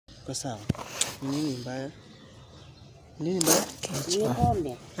Uko sawa? Nini mbaya? Nini mbaya? Ni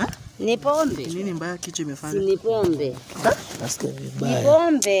pombe. Ni pombe. Nini mbaya kichwa imefanya? Ni pombe. Nasikia vibaya. Ni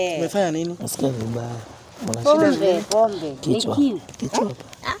pombe. Umefanya nini? Nasikia vibaya. Pombe. Kichwa. Ni kiu. Kichwa.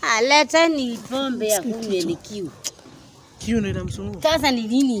 Leta ni pombe ya kunywa ni kiu. Kiu ndio inamsumbua. Sasa ni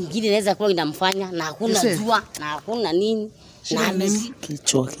nini ingine inaweza kuwa inamfanya na hakuna jua na hakuna nini? Na nini?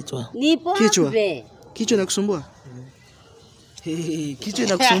 Kichwa. Ni pombe. Kichwa inakusumbua? Kichwa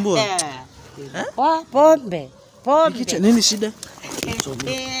inakusumbua? Pombe. Kichwa nini shida?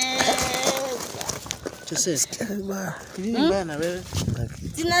 Chese. Nini mbaya na wewe?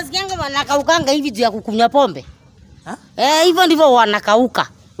 Sinasikianga wanakaukanga hivi juu ya kukunywa pombe. Hivyo ndivyo wanakauka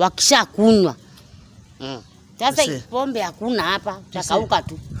wakishakunywa. Sasa pombe hakuna hapa, utakauka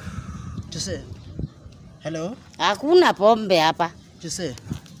tu. Chese. Hello? Hakuna pombe hapa. Chese.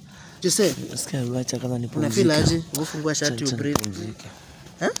 Nasikia vibaya kama ni pombe. Unafeel aje? Ufungua shati ubreathe.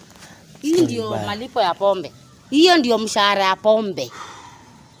 Hii ndio malipo ya pombe. Hiyo ndio mshahara ya pombe.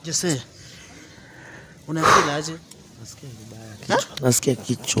 Chese. Unafeel aje? Nasikia vibaya. Nasikia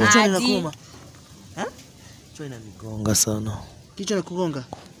kichwa. Kichwa inakuuma. Kichwa inanigonga sana. Kichwa inakugonga.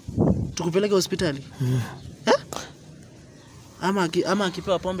 Tukupeleke hospitali? Ama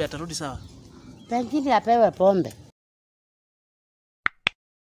akipewa pombe atarudi sawa? Pengine apewe pombe.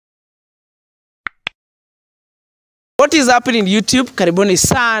 What is happening YouTube? Karibuni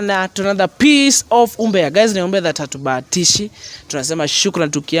sana to another piece of umbea. Guys, ni umbea that hatubahatishi. Tunasema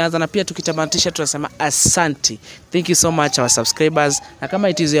shukrani tukianza na pia tukitamatisha tunasema asante. Thank you so much our subscribers. Na kama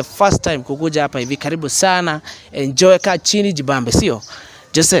it is your first time kukuja hapa hivi, karibu sana. Enjoy, kaa chini jibambe, sio?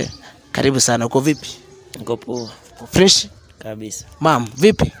 Jose, karibu sana. Uko vipi? Niko poa. Fresh Kabisa. Mam,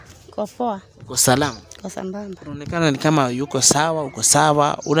 vipi? Uko poa. Uko salama? Uko sambamba. Unaonekana ni kama uko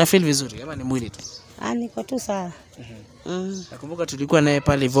sawa. Una feel vizuri kama ni mwili tu? Niko tu sawa. Nakumbuka tulikuwa naye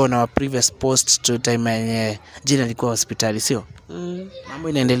pale hivyo na previous post to time yenye jina alikuwa hospitali, sio? Mambo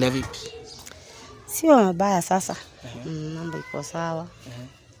inaendelea vipi? Sio mabaya sasa. Mambo iko sawa.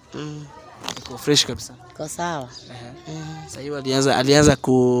 Uko fresh kabisa? Iko sawa. Sasa hiyo alianza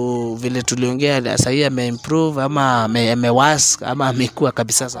vile tuliongea, sasa hiyo ameimprove ama amewas ama amekuwa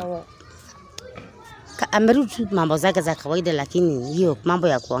kabisa sasa? Amerudi mambo zake za kawaida, lakini hiyo mambo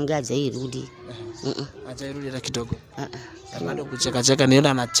ya kuongea hajairudi. Hajairudi hata kidogo. Bado kucheka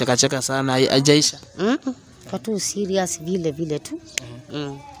niona anacheka sana, hajaisha. Kwa tu serious vile tu.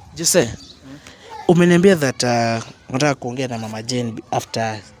 Jose, umeniambia that unataka kuongea na Mama Jane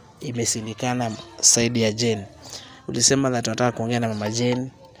after imesilikana side ya Jane. Ulisema that unataka kuongea na Mama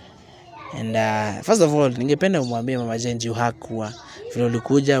Jane. And first of all, ningependa umwambie Mama Jane juu hakuwa vile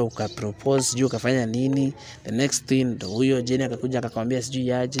ulikuja ukapropose juu ukafanya nini. The next thing ndo huyo Jane akakuja akakwambia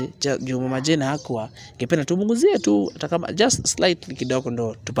sijui aje. Juu Mama Jane hakuwa, ningependa tumunguzie tu atakama just slightly kidogo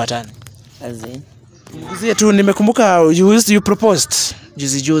ndo tupatane. Munguzie tu, nimekumbuka you proposed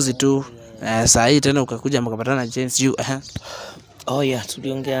juzi tu. Saa hii tena ukakuja mkapatana Jane sijui Oh yeah,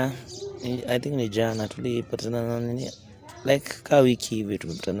 tuliongea. I think ni jana tulipatana na nini? Like ka wiki hivi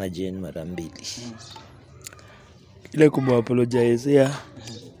tumepatana na Jane mara 2. Ile kumapologize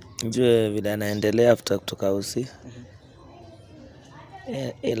njoo vile anaendelea after kutoka usi.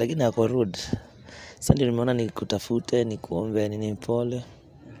 Lakini hapo rude. Sasa ndio nimeona nikutafute nikuombe nini pole.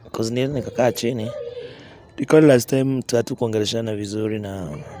 Because ndio nikakaa chini. Because last time tuatu kuongeleshana vizuri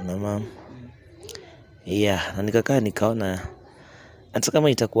na mama. Yeah, na nikakaa nikaona hata kama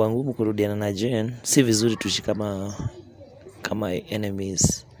itakuwa ngumu kurudiana na Jane, si vizuri tuishi kama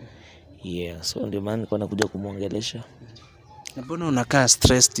enemies. Yeah, so ndio maana nilikuwa nakuja kumuongelesha. Mbona unakaa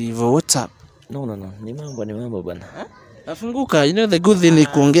stressed hivyo? What's up? No. Ni mambo bana. Afunguka, you know the good thing ni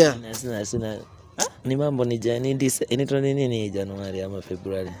kuongea. Sina. Ni mambo ni ni Januari ama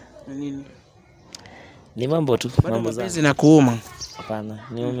Februari. Nini? Ni mambo tu, mambo za. Mapenzi na kuuma. Hapana,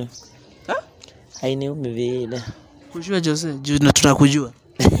 niume. Hainiumi vile. Kujua Jose, juu na tunakujua.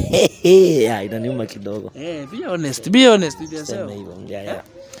 Inaniuma kidogo. Be honest with yourself. Sema hivyo. Yeah.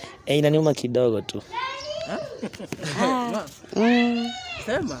 Inaniuma kidogo tu.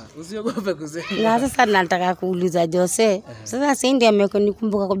 Sema, usiogope kusema. Na sasa nataka kuuliza Jose. Sasa si ndiye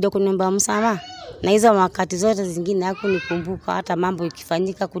amekunikumbuka kuja kuniomba msamaha? Na hizo wakati zote zingine hakunikumbuka, hata mambo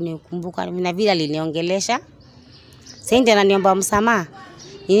ikifanyika kunikumbuka na vile aliniongelesha. Si ndiye ananiomba msamaha?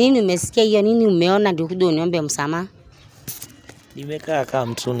 Ni nini umesikia hiyo? Nini umeona ndio kuja uniombe msamaha? Nimekaa kama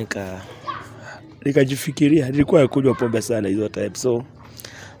mtu nikajifikiria, nilikuwa nakunywa pombe sana hizo time, so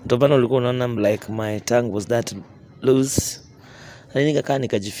ndio bana ulikuwa unaona like my tongue was that loose. Nikakaa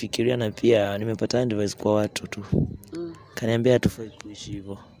nikajifikiria, na pia nimepata advice kwa watu tu. Kaniambia tufai kuishi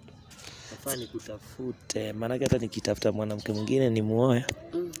hivyo. Nafaa nikutafute, maana hata nikitafuta mwanamke mwingine nimuoe,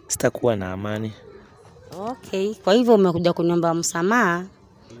 sitakuwa na amani. Okay, kwa hivyo umekuja kuniomba msamaha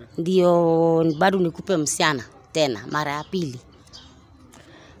ndio bado nikupe msichana tena mara ya pili.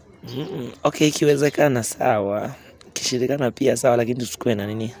 Okay, ikiwezekana sawa. Kishirikana pia sawa, lakini tusikue na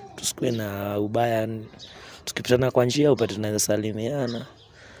nini? Tusikue na ubaya. Tukipitana kwa njia upate tunaweza salimiana.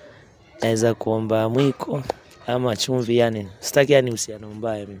 Naweza kuomba mwiko ama chumvi yani. Sitaki yani uhusiano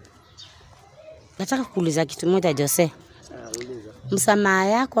mbaya mimi. Nataka kuuliza kitu moja Jose. Uliza. Msamaha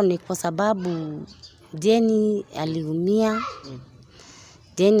yako ni kwa sababu Jenny aliumia,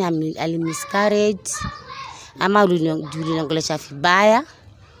 Jenny alimiscarriage, ama uliniongelesha vibaya,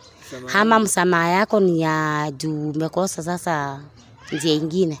 ama msamaha yako ni ya juu umekosa sasa njia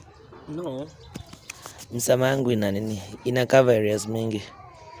nyingine? No. Msamaha yangu ina nini? Ina cover areas mingi.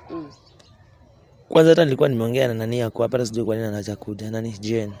 Kwanza hata nilikuwa nimeongea na nani yako hapa, sijui kwa nini anaacha kuja. Nani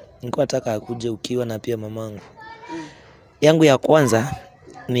Jane. Nilikuwa nataka akuje ukiwa na pia mamangu. Yangu ya kwanza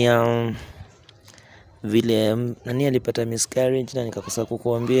ni vile nani alipata miscarriage na nikakosa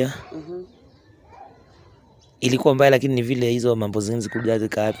kukuambia. Ilikuwa mbaya, lakini ni vile hizo mambo zingine zikuja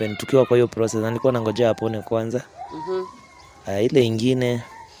zika happen tukiwa kwa hiyo process. Nilikuwa nangojea apone kwanza. Ile ingine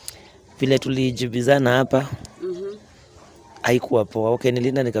vile tulijibizana hapa. Haikuwa poa. Okay,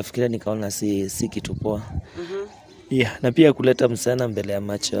 nilinda nikafikiria nikaona si kitu poa. Yeah, na pia kuleta msana mbele ya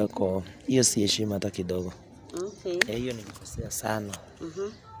macho yako, hiyo si heshima hata kidogo. Okay. Hiyo nilikosea sana.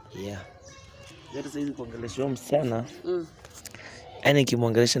 Yeah. Hata sasa hivi kuongeleshwa msana. Yaani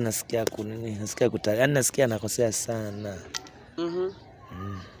nikimwongelesha nasikia kunini, nasikia yaani nasikia nakosea sana.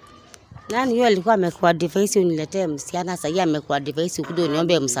 Nani yeye alikuwa amekuwa advice uniletee msichana, sasa yeye amekuwa advice ukuje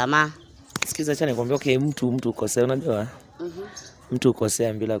uniombe msamaha? Sikiza acha nikwambie, okay, mtu ukosea unajua? Mtu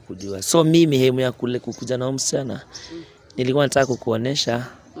ukosea bila kujua. So mimi hemu ya kule kukuja na msichana nilikuwa nataka kukuonesha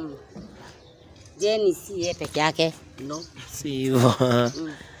Jenny si yeye peke yake. No, si hivyo.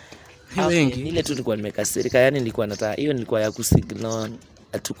 Wengi ile tu nilikuwa nimekasirika, yani nilikuwa nataka hiyo, nilikuwa ya kusignal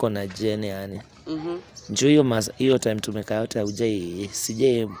atuko na Jenny yani. Njoo hiyo time tumekaa yote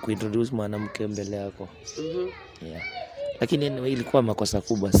sije kuintroduce mwanamke mbele yako. Yeah. Lakini anyway ilikuwa makosa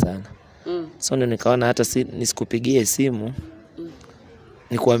kubwa sana. So ndio nikaona hata nisikupigie simu.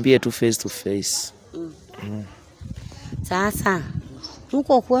 Nikuambie tu face to face. Sasa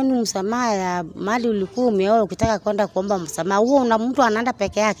huko kwenu msamaha ya mali ulikuwa umeoa ukitaka kwenda kuomba msamaha, huo una mtu anaenda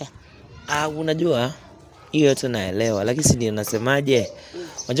peke yake? Unajua hiyo yote naelewa, lakini si ndio nasemaje?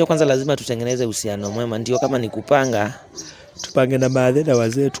 Unajua kwanza lazima tutengeneze uhusiano mwema, ndio kama ni kupanga tupange na baadhi ya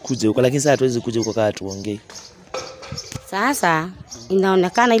wazee tukuje huko, lakini sasa hatuwezi kuja huko kama tuongee. Sasa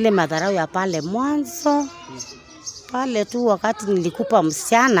inaonekana ile madharau ya pale mwanzo pale tu wakati nilikupa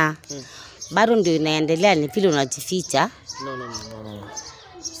msichana bado ndio inaendelea, ni vile unajificha. No.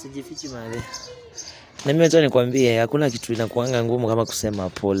 Sijifichi mali. Na mimi nataka nikwambie hakuna kitu inakuanga ngumu kama kusema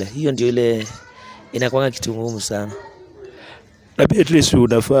pole. Hiyo ndio ile inakuanga kitu ngumu sana. Na pia at least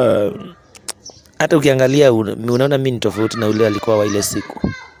unafaa hata ukiangalia unaona mimi ni tofauti na ule alikuwa wa ile siku.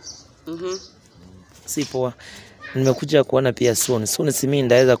 Si poa. Nimekuja kuona pia soon si mimi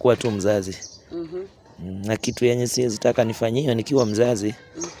ndaweza kuwa tu mzazi. Na kitu yenye siwezi taka nifanyie nikiwa mzazi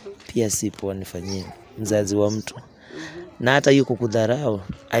pia si poa nifanyie mzazi wa mtu. Na hata hiyo kukudharau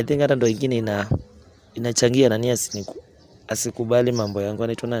I think hata ndio ingine inachangia nani asikubali mambo yangu.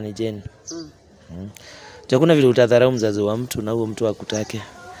 Anaitwa nani Jane. Hakuna vile utadharau mzazi wa mtu na huo mtu akutake,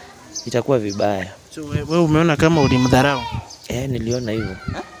 itakuwa vibaya. So wewe umeona kama ulimdharau? Niliona hivyo.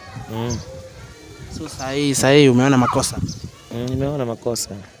 So sahi umeona makosa?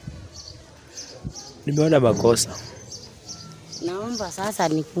 Nimeona makosa. Naomba sasa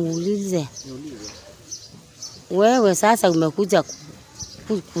nikuulize. Wewe sasa umekuja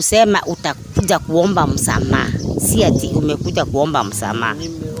kusema utakuja kuomba msamaha. Si ati umekuja kuomba msamaha.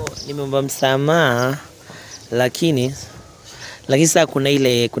 Nimeomba msamaha, lakini sasa kuna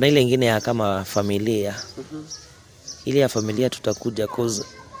ile nyingine ya kama familia. Ile ya familia tutakuja cause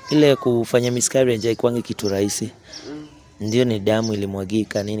ile kufanya miscarriage haikuangi kitu rahisi. Ndio ni damu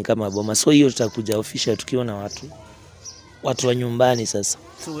ilimwagika nini kama boma. So hiyo tutakuja official tukiwa na watu wa nyumbani sasa.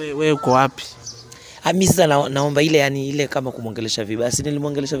 So wewe uko wapi? Mimi sasa naomba ile yani ile kama kumwongelesha vibaya. Si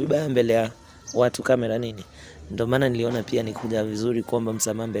nilimwongelesha vibaya mbele ya watu kamera nini. Ndio maana niliona pia nikuja vizuri kuomba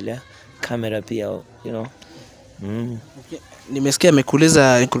msamaha mbele ya kamera pia, you know. Okay. Nimesikia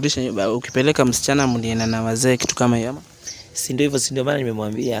amekuuliza kurudisha ukipeleka msichana mlienda na wazee kitu kama hiyo ama? Si ndio hivyo, si ndio maana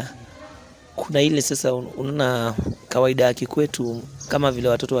nimemwambia kuna ile sasa unaona kawaida ya kikwetu kama vile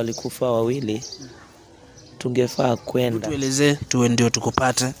watoto walikufa wawili tungefaa kwenda. Tueleze tuwe ndio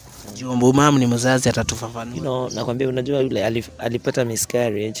tukupate. Jombo mama ni mzazi atatufafanua. Nakwambia unajua yule alipata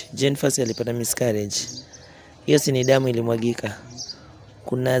miscarriage. Jane first alipata miscarriage. Hiyo si ni damu ilimwagika.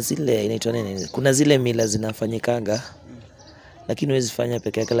 Kuna zile inaitwa nini? Kuna zile mila zinafanyikaga. Lakini huwezi fanya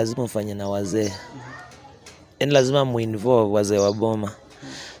peke yake, lazima ufanye na wazee. Yaani lazima muinvolve wazee wa boma.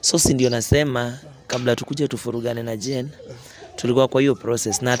 So si ndio nasema kabla tukuje tufurugane na Jane, tulikuwa kwa hiyo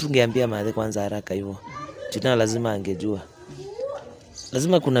process na tungeambia madhe kwanza haraka hivyo. Tuna lazima angejua.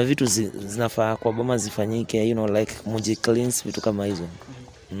 Lazima kuna vitu zinafaa kwa boma zifanyike, like muji cleanse vitu kama hizo.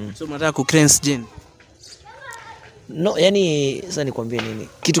 So mnataka ku cleanse Jane? No, yani sasa nikwambie nini?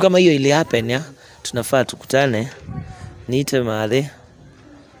 Kitu kama hiyo ili happen ya, tunafaa tukutane. Niite madhe.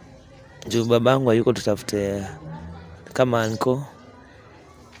 Juu babangu hayuko, tutafute kama anko.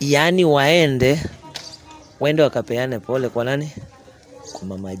 Yaani waende wakapeane pole kwa nani? Kwa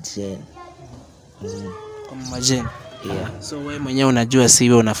mama Jane. Kwa mama Jane. Yeah. So wewe mwenyewe unajua si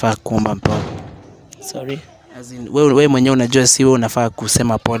wewe unafaa kuomba pole. Sorry. As in wewe mwenyewe unajua si wewe unafaa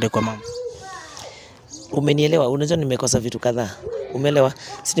kusema pole kwa mama. Umenielewa? Unajua nimekosa vitu kadhaa. Umeelewa?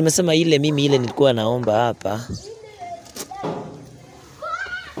 Si nimesema mimi nilikuwa naomba hapa.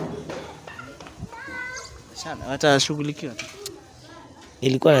 Sana hata shughulikiwa tu.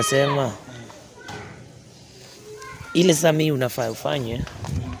 Nilikuwa nasema sasa mimi unafaa ufanye.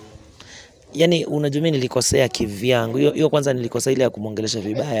 Yaani unajua mimi nilikosea kivyangu. Hiyo kwanza nilikosa ile ya kumwongelesha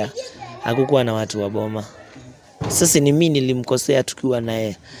vibaya. Hakukuwa na watu wa boma. Sasa ni mimi nilimkosea tukiwa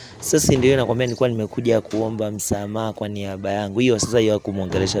naye. Sasa ndio nakwambia nilikuwa nimekuja kuomba msamaha kwa niaba yangu. Hiyo sasa hiyo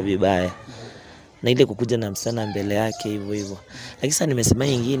kumwongelesha vibaya. Na ile kukuja na msana mbele yake hivyo. Lakini sasa nimesema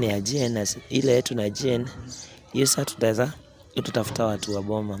nyingine ya Jane, ile yetu na Jane. Hiyo sasa tutafuta watu wa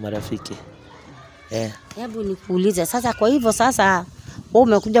boma, marafiki. Hebu nikuulize sasa, kwa hivyo sasa wewe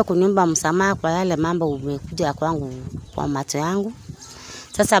umekuja kuniomba msamaha kwa yale mambo umekuja kwangu kwa macho yangu.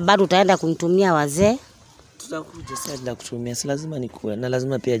 Sasa bado utaenda kunitumia wazee? Tutakuja sasa kutumia, si lazima nikuwe. Na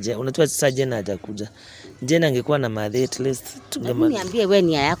lazima pia Jane, unajua sasa Jane hajakuja. Jane angekuwa na madhe at least niambie wewe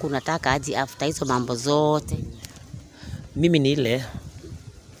nia yako unataka aje after hizo mambo zote. Mimi ni ile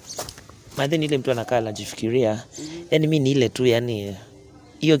madhe ni ile mtu anakaa anajifikiria. Yaani mimi ni ile tu, yani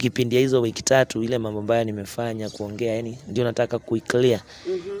hiyo kipindi ya hizo wiki 3 ile mambo mbaya nimefanya kuongea, yani ndio nataka kuiclear.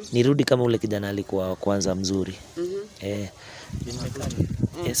 Nirudi kama ule kijana alikuwa kwanza mzuri.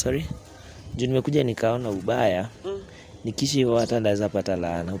 Sorry. Juu nimekuja nikaona ubaya. Nikishi hivyo hata ndaweza pata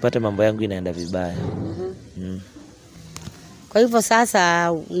laana. Upate mambo yangu inaenda vibaya. Kwa hivyo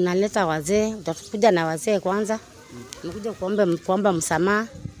sasa unaleta wazee, utakuja na wazee kwanza. Unakuja kuomba msamaha.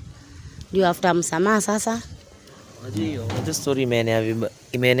 Ndio after msamaha sasa. Unajua story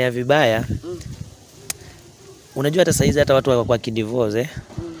imeenea vibaya. Unajua hata saizi hata watu wako kwa kidivorce.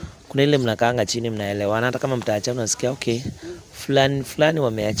 Kuna ile mnakaanga chini mnaelewana, hata kama mtaachana unasikia okay. Fulani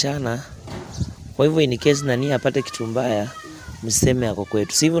wameachana. Kwa hivyo in case nani apate kitu mbaya, mseme yako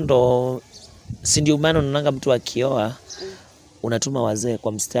kwetu. Si hivyo ndo, si ndio maana unaanga mtu akioa unatuma wazee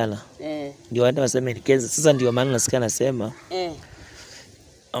kwa msichana. Ndio waende waseme in case. Sasa ndio maana nasikia nasema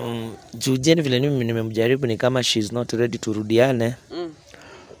Jane vile nimemjaribu ni kama she's not ready to rudiane.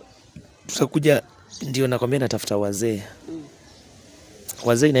 Tutakuja, ndio nakwambia natafuta wazee.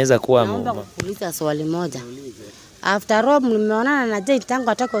 Wazee inaweza kuwa naomba kuuliza swali moja. After all mmeonana na Jane tangu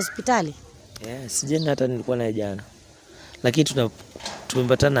atoka hospitali? Yes, Jane hata nilikuwa naye jana. Lakini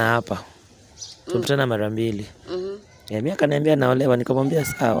tumepatana hapa. Tumepatana mara 2. Mimi akaniambia naolewa, nikamwambia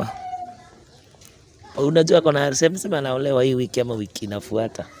sawa. Unajua kuna sema anaolewa hii wiki ama wiki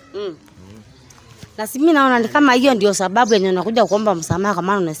inafuata. Na si mimi naona ni kama hiyo ndio sababu yenye unakuja kuomba msamaha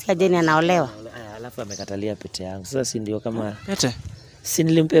kama unasikia Jane anaolewa. Alafu amekatalia pete yangu. Sasa si ndio kama pete? Si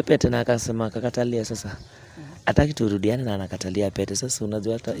nilimpe pete na akasema akakatalia sasa. Hataki turudiane na anakatalia pete. Sasa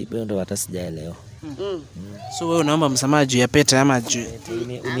unajua hata hiyo ndio hata sijaelewa. So wewe unaomba msamaha juu ya pete ama juu?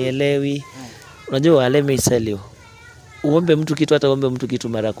 Unielewi. Unajua let me tell you. Uombe mtu kitu, hata uombe mtu kitu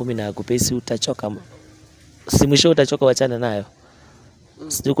mara 10 na akupesi utachoka. Si mwisho utachoka, wachana nayo.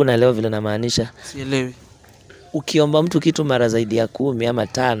 Sijui kunaelewa vile namaanisha. Sielewi. Ukiomba mtu kitu mara zaidi ya 10 ama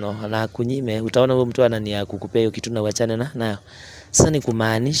 5 na akunyime, utaona huyo mtu anania kukupea hiyo kitu na wachane nayo. Sasa ni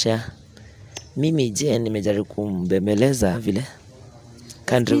kumaanisha mimi Jane nimejaribu kumbembeleza vile.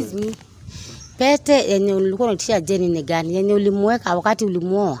 Pete yenye ulikuwa unatisha Jane ni gani? Yenye ulimweka wakati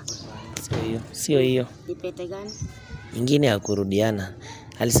ulimuoa? Sio hiyo. Ni pete gani? Nyingine ya kurudiana.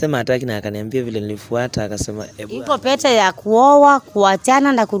 Alisema hataki na akaniambia vile nilifuata akasema ipo pete ya kuoa,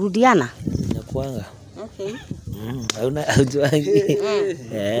 kuachana na kurudiana. Nakuanga. Okay. Haujuangi.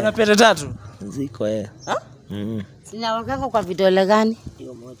 Kuna pete 3? Ziko Sinawekanga kwa vidole gani?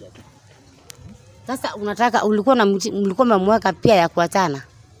 Hiyo moja tu. Sasa unataka ulikuwa umemweka pia ya kuachana?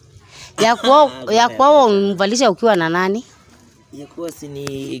 Ya kwao umvalisha ukiwa na nani? Ya kuwa si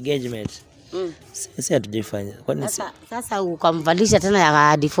ni engagement. Sisi hatujifanya. Kwani Sasa ukamvalisha tena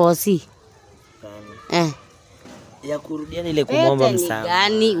ya divorce. Ya kurudiana ile kumwomba msamaha.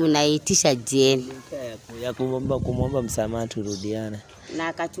 Gani unaitisha Jane? Ya kumwomba msamaha turudiane. Na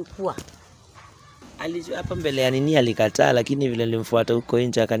akachukua. Hapa mbele ya nini alikataa, lakini vile nilimfuata huko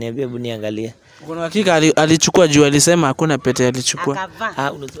nje akaniambia hebu niangalie. Kuna hakika alichukua juu alisema hakuna pete alichukua.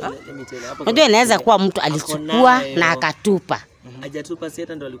 Unajua inaweza kuwa mtu alichukua na akatupa. Hajatupa, si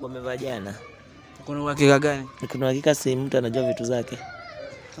hata ndo alikuwa amevaa jana. Kuna hakika gani? Kuna hakika si mtu anajua vitu zake.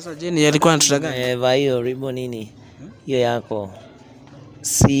 Sasa Jane alikuwa anataka gani? Vaa hiyo ribbon nini? Hiyo yako.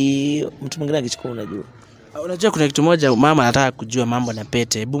 Si mtu mwingine akichukua unajua. Unajua kuna kitu moja mama anataka kujua mambo na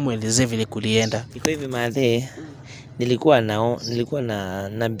pete. Hebu muelezee vile kulienda. Iko hivi madhe. Nilikuwa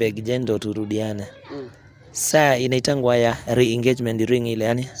na beg jendo turudiane. Saa inaitangwa ya re-engagement ring ile,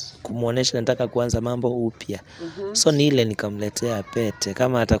 yani kumuonesha nataka kuanza mambo upya. So ni ile nikamletea pete,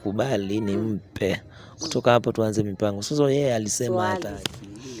 kama atakubali nimpe. Kutoka hapo tuanze mipango. Sasa yeye alisema hata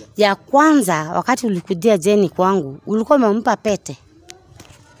ya kwanza wakati ulikujia Jane kwangu, ulikuwa umempa pete?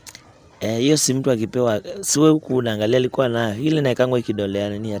 Hiyo si mtu akipewa, siwe huku unaangalia alikuwa nayo. Ile naikangwa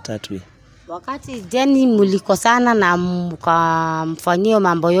kidoleana ni ya 3 hii. Wakati Jane mlikosana na mkamfanyia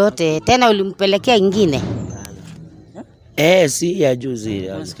mambo yote, tena ulimpelekea ingine? Si ya juzi.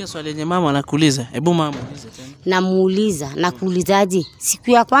 Nasikia swali yenye mama anakuuliza. Hebu mama muulize tena. Namuuliza, nakuulizaje?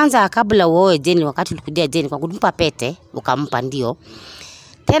 Siku ya kwanza kabla uoe Jane, wakati ulikuja Jane kwa kumpa pete, ukampa ndio.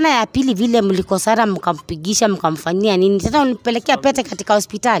 Tena ya pili vile mlikosana mkampigisha mkamfanyia nini? Tena ulipelekea pete katika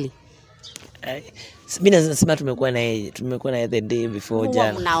hospitali? Mimi nasema tumekuwa na the day before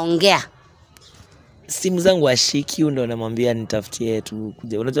jana. Unaongea. Simu zangu ashiki, ndo namwambia nitafutie tu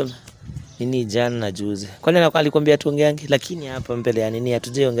kuja. Unajua nini jana na juzi. Kwani alikwambia tuongeange, lakini hapa mbele ya nini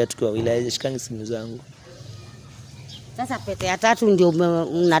hatujaongea tukiwa wawili, shikangi simu zangu. Sasa pete ya 3 ndio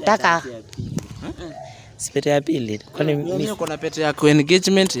unataka? Pete ya pili. Kwani mimi kuna pete ya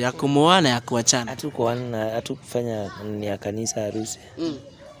engagement, ya kumuoana, ya kuachana. Hatukufanya ni ya kanisa harusi.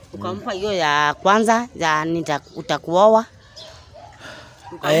 Ukampa hiyo ya kwanza ya utakuoa.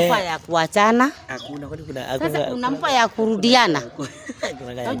 Ukampa ya kuachana. Hakuna, kwani sasa unampa ya kurudiana.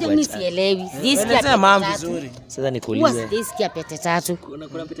 Unajua mimi sielewi. Sasa mambo vizuri. Sasa nikuulize. Wewe sijaisikia pete 3.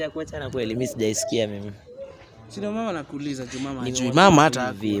 Kuna pete ya kuachana kweli? Mimi sijaisikia mimi. Sio mama nakuuliza tu mama. Nijui mama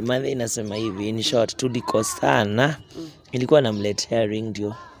hata hivi. Mama inasema hivi, in short tulikosana. Nilikuwa namletea ring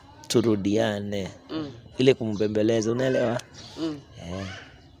ndio turudiane. Ile kumbembeleza, unaelewa?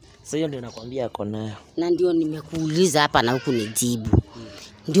 Sasa hiyo ndio nakwambia ako nayo. Na ndio nimekuuliza hapa na huku nijibu.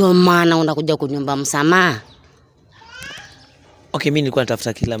 Ndio maana unakuja kuniomba msamaha. Okay, mimi nilikuwa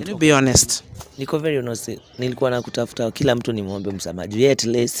natafuta kila mtu. To be honest. Niko very honest. Nilikuwa nakutafuta kila mtu nimwombe msamaha. Juu at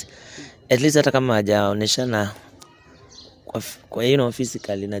least hata kama hajaoneshana kwa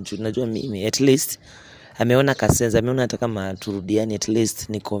physically najua mimi at least ameona kasenza, ameona hata kama turudiani, at least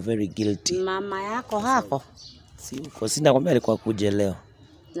niko very guilty. Mama yako hapo? Sina kwambia alikuwa kuja leo.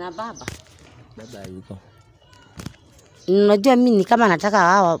 Na baba yuko. Unajua mimi kama nataka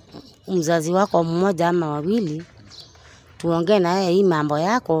hawa mzazi wako mmoja ama wawili tuongee na yeye hii mambo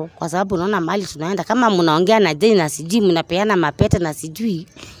yako, kwa sababu unaona mali tunaenda kama mnaongea na Jane na sijui mnapeana mapete na sijui.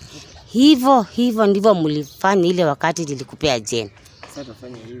 Hivyo ndivyo mlifanya ile wakati nilikupea Jane. Sasa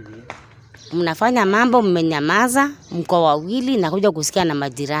tufanye hivi. Mnafanya mambo mmenyamaza, mko wawili na kuja kusikia na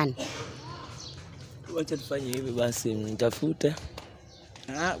majirani. Wacha tufanye hivi basi, nitafute.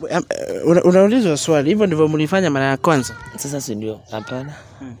 Unaulizwa swali, hivyo ndivyo mlifanya mara ya kwanza? Sasa si ndio? Hapana.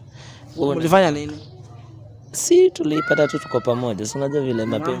 Mlifanya nini? Si tulipata tu tuko pamoja. Si unajua vile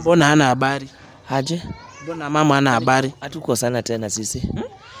mapenzi. Mbona hana habari? Aje? Mbona mama hana habari? Hatukosana tena sisi.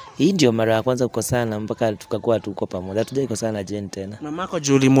 Hii ndio mara ya kwanza kukosana mpaka tukakuwa tuko pamoja. Hatujaikosana na Jane tena. Mamako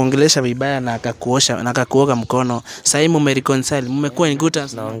Julie muongelesha vibaya na akakuosha na akakuoga mkono. Sasa hivi mmereconcile, mmekuwa in good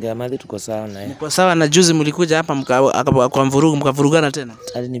terms. Naongea madhi tuko sawa naye. Mko sawa na juzi mlikuja hapa kwa mvurugu mkavurugana tena.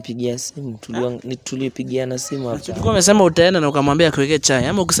 Alinipigia simu, tulipigiana simu hapo. Tulikuwa umesema utaenda na ukamwambia kuwekea chai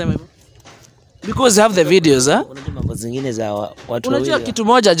ama ukisema hivyo? Because you have the videos, Unajua mambo zingine za watu wawili. Unajua kitu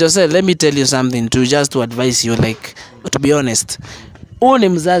moja Jose, let me tell you something to advise you, like to be honest. Ni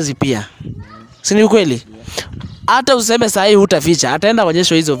mzazi pia. Si ni ukweli? Hata useme saa hii hutaficha, ataenda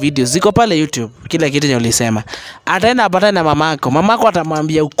kuonyesha hizo videos ziko pale YouTube, kila kitu yenye ulisema. Ataenda apatane na mamako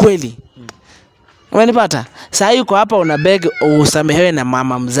atamwambia ukweli. Umenipata? Saa hii uko hapa una beg usamehewe na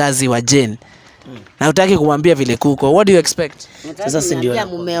mama mzazi wa Jane. Na hutaki kumwambia vile kuko. What do you expect? Sasa si ndio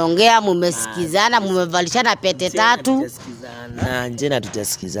mmeongea, mmesikizana, mmevalishana pete 3.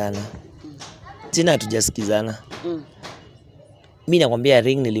 Jane hatujasikizana. mimi nakwambia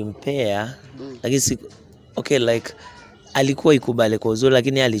ring nilimpea lakini si okay like alikuwa ikubali kwa uzuri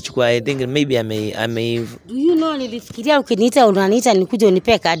lakini alichukua I think maybe ame Do you know nilifikiria ukiniita unaniita nikuje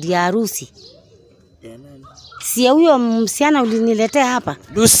unipe kadi ya harusi. Si huyo msichana uliniletea hapa.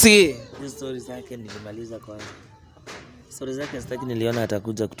 Lucy. Stories zake nilimaliza kwanza. Stories zake sitaki niliona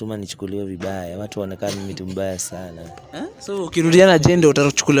atakuja kutuma nichukuliwe vibaya. Watu wanakaa mimi mtu mbaya sana. So ukirudiana jende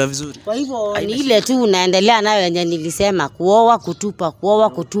utachukuliwa vizuri. Kwa hivyo ni ile tu unaendelea nayo yenye nilisema kuoa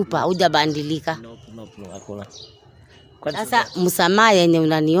kutupa hujabadilika. No, hakuna. Sasa msamaha yenye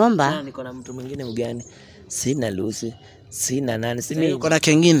unaniomba niko na mtu mwingine mgani? Sina Lucy, sina nani, sina uko na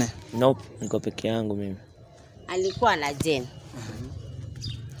kingine? Nope, niko peke yangu mimi. Alikuwa na Jen.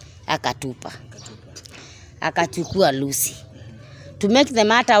 Akatupa. Akachukua Lucy. To make the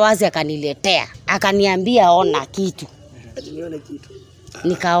matter wazi akaniletea. Akaniambia ona kitu. Nione kitu.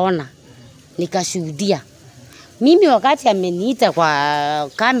 Nikaona. Nikashuhudia. Mimi wakati ameniita kwa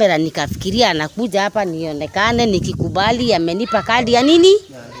kamera nikafikiria anakuja hapa nionekane nikikubali amenipa kadi ya nini?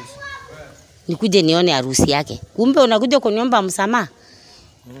 Nikuje nione harusi yake. Kumbe unakuja kuniomba msamaha.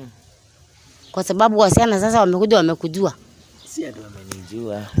 Kwa sababu wasichana sasa wamekuja wamekujua. Si ati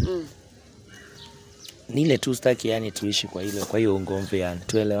wamenijua. Ni ile tu staki yani tuishi kwa hiyo ungomvi yani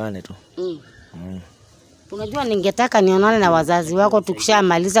tuelewane tu. Unajua ningetaka nionane na wazazi wako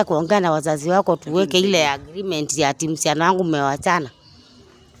tukishamaliza kuongea na wazazi wako tuweke ile agreement ya msichana wangu mmewachana.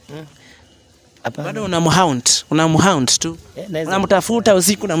 Bado unamhound tu. Unamtafuta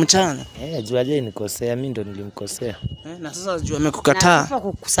usiku na mchana. Juaje nikosea mimi ndo nilimkosea. Na sasa jua amekukataa. Na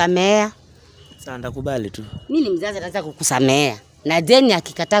kukusamea. Sasa ndakubali tu. Mimi ni mzazi nataka kukusamea. Na Jeni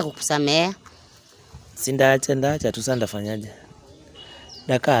akikataa kukusamea. Ndaacha tu sasa ndafanyaje?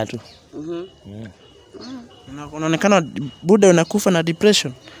 Dakaa tu. Unaonekana buda unakufa na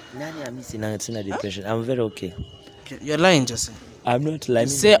depression. Nani sina depression. I'm very okay. You're lying Jose. I'm not lying.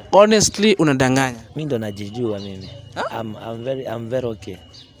 Say honestly unadanganya. Mimi ndo najijua mimi. I'm very okay.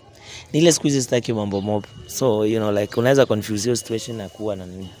 Nile siku hizi sitaki mambo mob. So you know like unaweza confuse your situation na kuwa na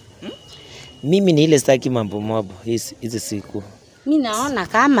nini. Mimi ni ile sitaki mambo mob hizi siku. Mimi naona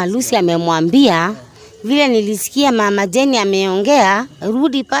kama Lucy amemwambia vile nilisikia mama Jeni ameongea,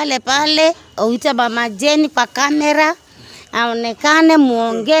 rudi pale uita mama Jeni kwa kamera, aonekane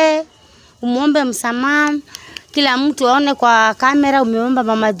muongee, umuombe msamaha, kila mtu aone kwa kamera umeomba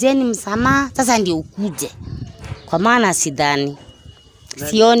mama Jeni msamaha, sasa ndio ukuje. Kwa maana sidhani.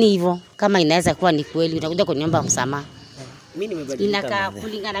 Sioni hivyo kama inaweza kuwa ni kweli unakuja kuniomba msamaha. Mimi nimebadilika. Inakaa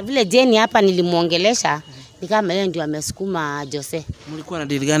kulingana vile Jeni hapa nilimuongelesha, ni kama yeye ndio amesukuma Jose. Mlikuwa na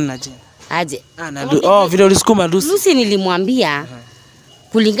deal gani na Jeni? Aje. Vile ulisukuma Lucy. Lucy nilimwambia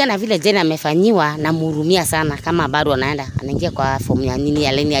kulingana vile Jeni amefanyiwa na mhurumia sana kama bado anaingia kwa fomu ya nini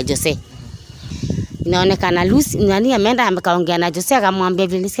ya leni ya Jose. Inaonekana Lucy nani ameenda amekaongea na Jose akamwambia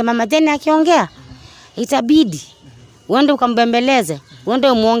vile nisikia mama Jeni akiongea itabidi uende ukambembeleze, uende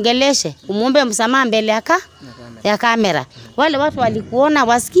umuongeleshe, umuombe msamaha mbele ya kamera. Wale watu walikuona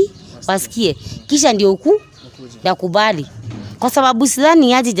wasikie kisha ndio kubali. Kwa sababu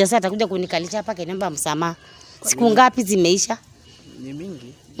sidhani aje Jose atakuja kunikalisha hapa kaniomba msamaha. Siku ngapi zimeisha? Ni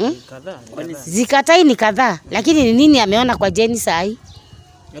mingi. Kadhaa. Zikatai ni kadhaa, lakini ni nini ameona kwa Jeni sahi?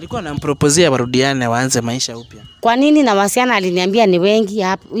 Alikuwa anampropozea warudiane waanze maisha upya. Kwa nini na wasichana aliniambia ni wengi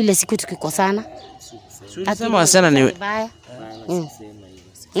hapo ile siku tukikosana? Sema wasichana ni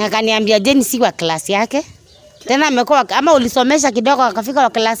Akaniambia Jeni si wa klasi yake. Tena amekuwa ama ulisomesha kidogo akafika wa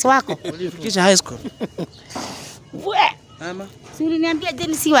klasi wako. Ulifikisha high school. Ama si uliniambia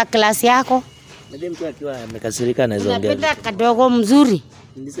Jeni si wa klasi yako. Ndio mtu akiwa amekasirika anaweza ongea. Unapenda kadogo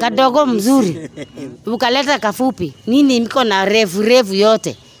mzuri. Ukaleta kafupi. Nini mko na refu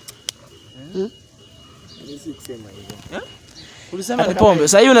yote? Ulisema ni pombe.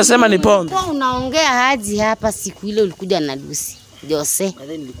 Sasa hivi unasema ni pombe. Kwa unaongea haji hapa siku ile ulikuja na Lucy. Jose.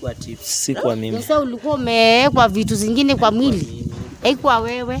 Nilikuwa tips. Si kwa mimi. Sasa ulikuwa umewekwa vitu zingine kwa mwili. Haikuwa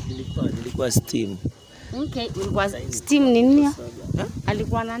wewe. Nilikuwa steam. Okay, ulikuwa steam nini?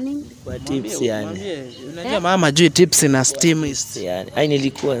 Alikuwa na nini? Kwa tips yani. Unajua mama juu tips na steam is. Yani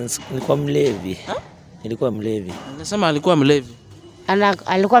nilikuwa mlevi. Nilikuwa mlevi. Unasema alikuwa mlevi.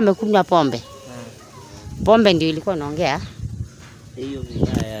 Alikuwa amekunywa pombe. Pombe ndio ilikuwa naongea. Hiyo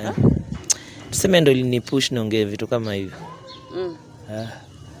vibaya. Tuseme ndio ilinipush niongee vitu kama hivyo.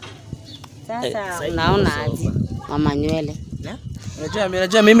 Sasa unaona aje mama nywele?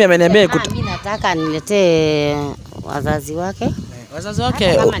 Unajua mimi ameniambia mimi nataka niletee wazazi wake. Wazazi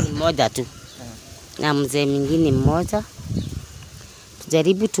wake kama ni mmoja tu. Na mzee mwingine mmoja.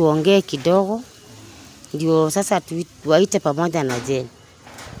 Tujaribu tuongee kidogo. Ndio sasa tuwaite pamoja na Jeni.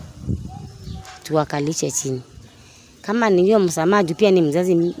 Tuwakalishe chini. Kama ni hiyo msamaha pia ni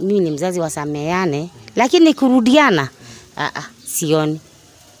mzazi, mimi ni mzazi wasameane, lakini kurudiana sioni.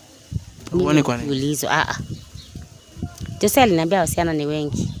 Uone kwa nini? Ulizo Jose aliniambia wasichana ni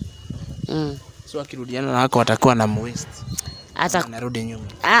wengi. So akirudiana na wako watakuwa na mwest. Hata narudi nyuma.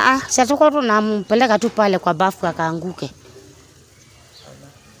 Shatoko tu nampeleka tu pale kwa bafu akaanguke.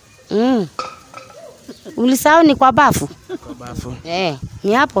 Ulisahau ni kwa bafu? Kwa bafu.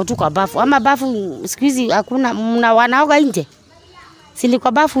 Ni hapo tu kwa bafu. Ama bafu siku hizi hakuna, mna wanaoga nje. Si ni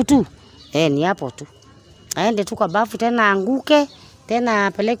kwa bafu tu. Ni hapo tu. Aende tu kwa bafu tena anguke, tena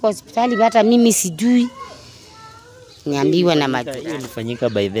apeleke hospitali, hata mimi sijui. Niambiwe na majirani. Hiyo ilifanyika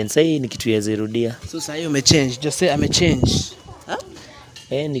by then. Sasa hii ni kitu ya zirudia. So sasa hiyo umechange. Jose amechange.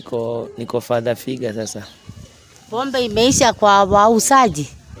 Niko father figure sasa. Pombe imeisha kwa wauzaji.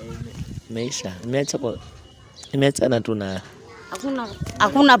 Imeisha. Nimeachana tu na.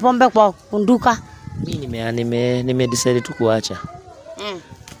 Hakuna pombe kwa kunduka. Mimi nimedecide tu kuacha.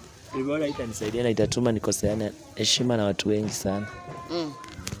 Nimeona itanisaidia na itatuma nikoseane heshima na watu wengi sana.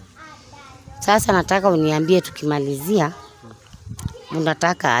 Sasa nataka uniambie tukimalizia,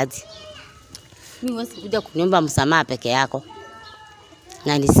 unataka aje? Mimi huwezi kuja kuniomba msamaha peke yako.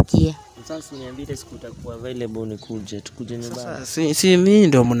 Na nisikie. Sasa uniambie siku utakuwa available nikuje, tukuje nyumbani. Sasa si mimi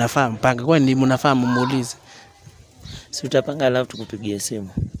ndio mnafaa mpanga. Kwa nini mnafaa mumuulize? Si utapanga alafu tukupigie simu.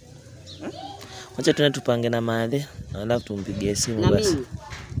 Wacha tupange na madhe, alafu tumpigie simu basi.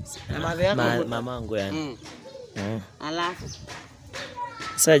 Na madhe yako mamangu yani. Alafu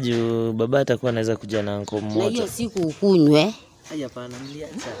sasa juu baba atakuwa anaweza kuja na anko mmoja. Na hiyo siku ukunywe. Hapana,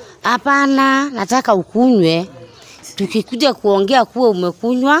 niliacha. Hapana, nataka ukunywe. Tukikuja kuongea kuwe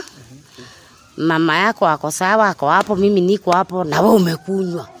umekunywa. Mama yako ako sawa, ako hapo, mimi niko hapo na wewe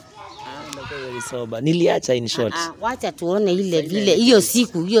umekunywa. Soba. Niliacha in short. Wacha tuone ile vile hiyo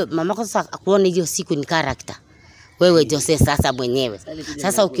siku, hiyo mamako sasa akuone hiyo siku ni character. Wewe Jose sasa mwenyewe.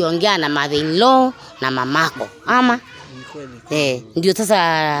 Sasa ukiongea na mother-in-law na mamako, ama ndio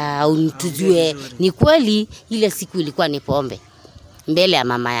sasa unitujue ni kweli ile siku ilikuwa ni pombe mbele ya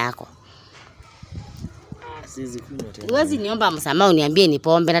mama yako. Huwezi niomba msamaha uniambie ni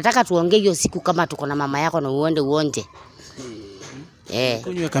pombe. Nataka tuongee hiyo siku kama tuko na mama yako na uonje.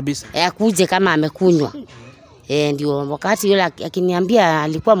 Kunywa kabisa. Akuje kama amekunywa. Ndio wakati yule akiniambia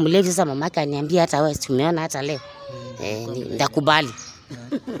alikuwa mlevi, sasa mamake aniambia hata wewe tumeona hata leo. Ndakubali.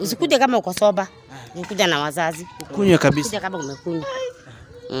 Usikuje kama uko soba. Ukuja na wazazi. Kunywa kabisa. Kuja kama umekunywa.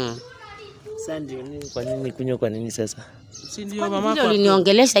 Sasa ndio nini, kwa nini kunywa, kwa nini sasa? Si ndio mamako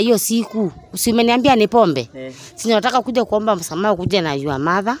uliniongelesha hiyo siku. Usimeniambia ni pombe. Si nataka kuja kuomba msamaha, kuja na your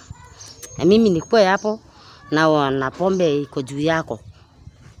mother. Na mimi nikuwe hapo na pombe iko juu yako.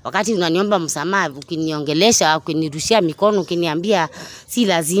 Wakati unaniomba msamaha, ukiniongelesha, ukinirushia mikono, ukiniambia si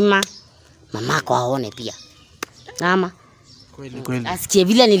lazima, mamako aone pia. Ama kweli. Asikie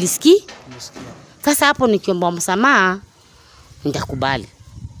vile nilisikia. Sasa hapo nikiomba msamaha, nitakubali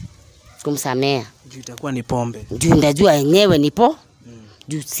kumsamea. Juu itakuwa ni pombe. Juu ndajua yenyewe nipo.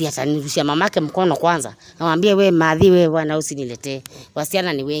 Juu si atanirushia mamake mkono kwanza. Namwambia wewe madhi, wewe bwana usiniletee.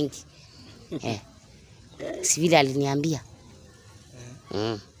 Wasichana ni wengi. Si vile aliniambia.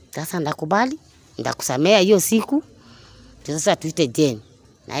 Sasa ndakubali, ndakusamea hiyo siku. Sasa tuite Jane.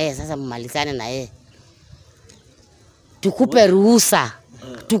 Na yeye sasa mmalizane na yeye. Tukupe ruhusa.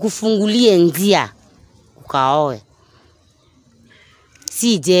 Tukufungulie njia. Ukaoe.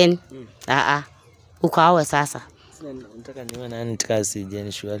 Si Jane. Ukaoe sasa. Nataka niwe nani tikasi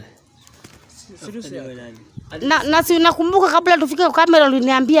Jane shwari. Na si unakumbuka kabla tufike kwa kamera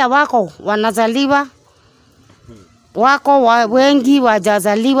uliniambia wako wanazaliwa. Wako wengi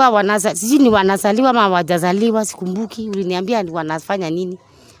wajazaliwa, sijui ni wanazaliwa ama wajazaliwa, sikumbuki. Uliniambia ni wanafanya nini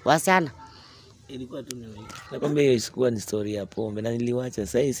wasichana. Ilikuwa tu nini? Nakwambia hiyo isikuwa ni story ya pombe na niliwacha.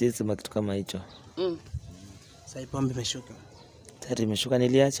 Sasa hii siwezi sema kitu kama hicho. Sasa pombe imeshuka. Tayari imeshuka,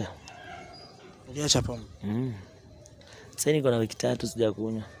 niliacha. Niliacha pombe. Sasa niko na wiki 3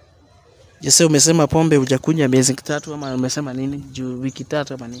 sijakunywa. Jose, umesema pombe hujakunywa miezi 3 ama umesema nini? Juu wiki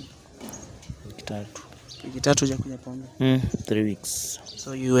 3 ama nini? Wiki 3. Wiki 3 hujakunywa pombe. 3 weeks.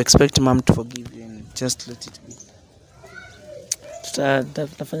 So you expect mom to forgive you and just let it be?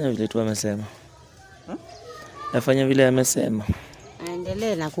 Tutafanya vile tu amesema. Nafanya vile amesema.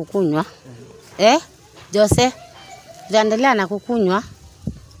 Aendelee na kukunywa. Jose, endelea na kukunywa.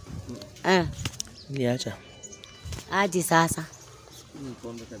 Niacha. Aje sasa. Ni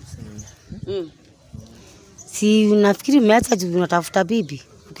pombe kabisa. Si unafikiri umeacha juu unatafuta bibi?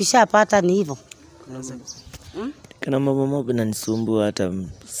 Ukishapata ni hivyo. Kana mambo mambo yananisumbua, hata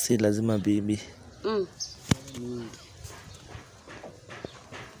si lazima bibi.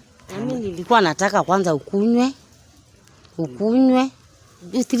 Mimi nilikuwa nataka kwanza ukunywe. ukunywe.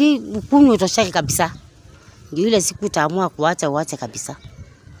 Ukunywe utosheke kabisa. Ndio ile siku utaamua kuacha uache kabisa.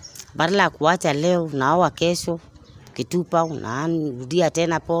 Badala ya kuacha leo unaoa kesho, ukitupa unarudia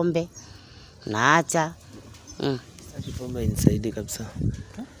tena pombe. Unaacha. Sasa pombe inisaidie kabisa.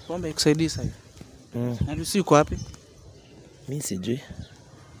 Pombe ikusaidie sasa. Na Lucy uko wapi? Mimi sijui.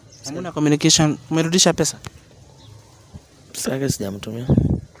 Hamna communication, umerudisha pesa? Pesa yake sijamtumia.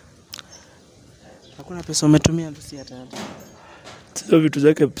 Hakuna pesa umetumia Lucy hata. Sio vitu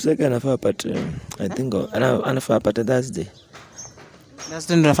zake, pesa yake anafaa apate. I think anafaa apate Thursday.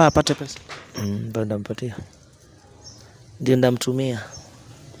 Thursday ndio anafaa apate pesa. Ndio ndampatia. Ndio ndamtumia.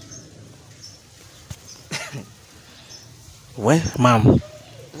 We, mama.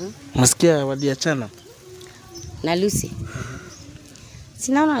 Msikia waliachana na Lucy.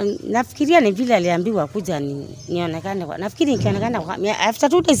 Sinaona, nafikiria ni vile aliambiwa kuja nionekane kwa. Nafikiri nikionekana kwa after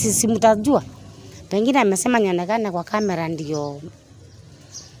 2 days simtajua. Pengine amesema nionekane kwa kamera ndio.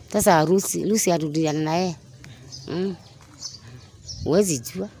 Sasa Lucy arudiana na yeye. Huwezi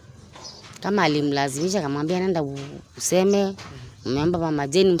jua. Kama alimlazimisha kamwambia nenda useme umeomba mama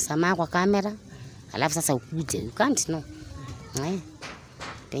Jane msamaha kwa kamera. Alafu sasa ukuje. You can't know.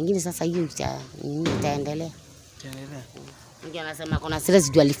 Pengine sasa hiyo itaendelea. Ndio anasema kuna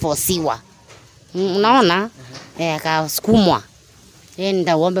stress juu aliforsiwa. Unaona? Akasukumwa.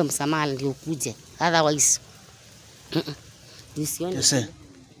 Nenda uombe msamaha ndio ukuje. Otherwise. Nisione. Yes.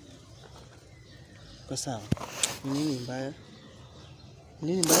 Kwa sawa. Nini mbaya?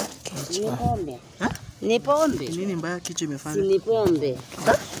 Nini mbaya? Ni pombe. Ni pombe. Nini mbaya kichwa imefanya? Si ni pombe.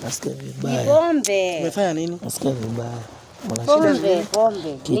 Nasikia vibaya. Ni pombe. Umefanya nini? Nasikia vibaya.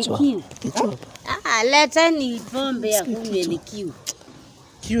 Pombe. Kichwa. Ni kiu. Kichwa. Leta ni pombe ya kunywa ni kiu.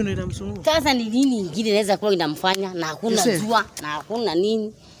 Kiu ndio inamsumbua. Sasa ni nini ingine inaweza kuwa inamfanya na hakuna jua na hakuna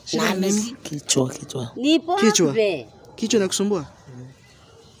nini? Na nini? Kichwa. Ni pombe. Kichwa inakusumbua?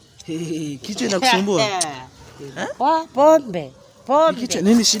 Kichwa inakusumbua? Pombe. Kichwa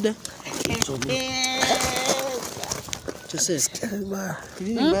nini shida? Jose,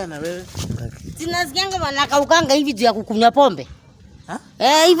 nini mbaya na wewe? Sinasikianga wanakaukanga hivi juu ya kukunywa pombe.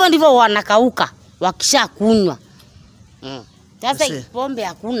 Hivyo ndivyo wanakauka wakisha kunywa. Sasa pombe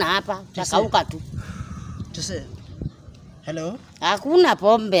hakuna hapa, utakauka tu. Jose. Hello? Hakuna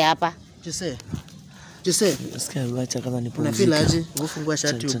pombe hapa. Jose. Nasikia vibaya kama nipo. Unafeel aje? Ufungua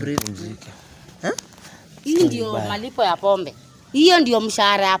shati ubreathe. Hii ndio malipo ya pombe. Hiyo ndio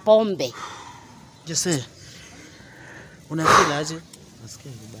mshahara ya pombe. Jose. Unafeel aje?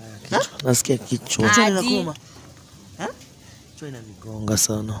 Nasikia vibaya. Nasikia kichwa. Kichwa inakuuma. Kichwa inanigonga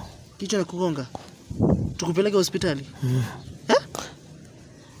sana. Kichwa inakugonga. Tukupeleke hospitali?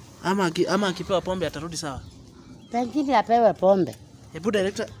 Ama akipewa pombe atarudi sawa? Pengine apewe pombe. Hebu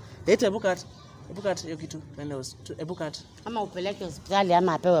director, hebu kat hiyo kitu. Hebu kat. Ama upeleke hospitali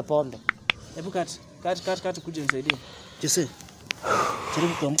ama apewe pombe. Hebu kat kuje nisaidie. Jose.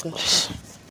 Jaribu kuamka.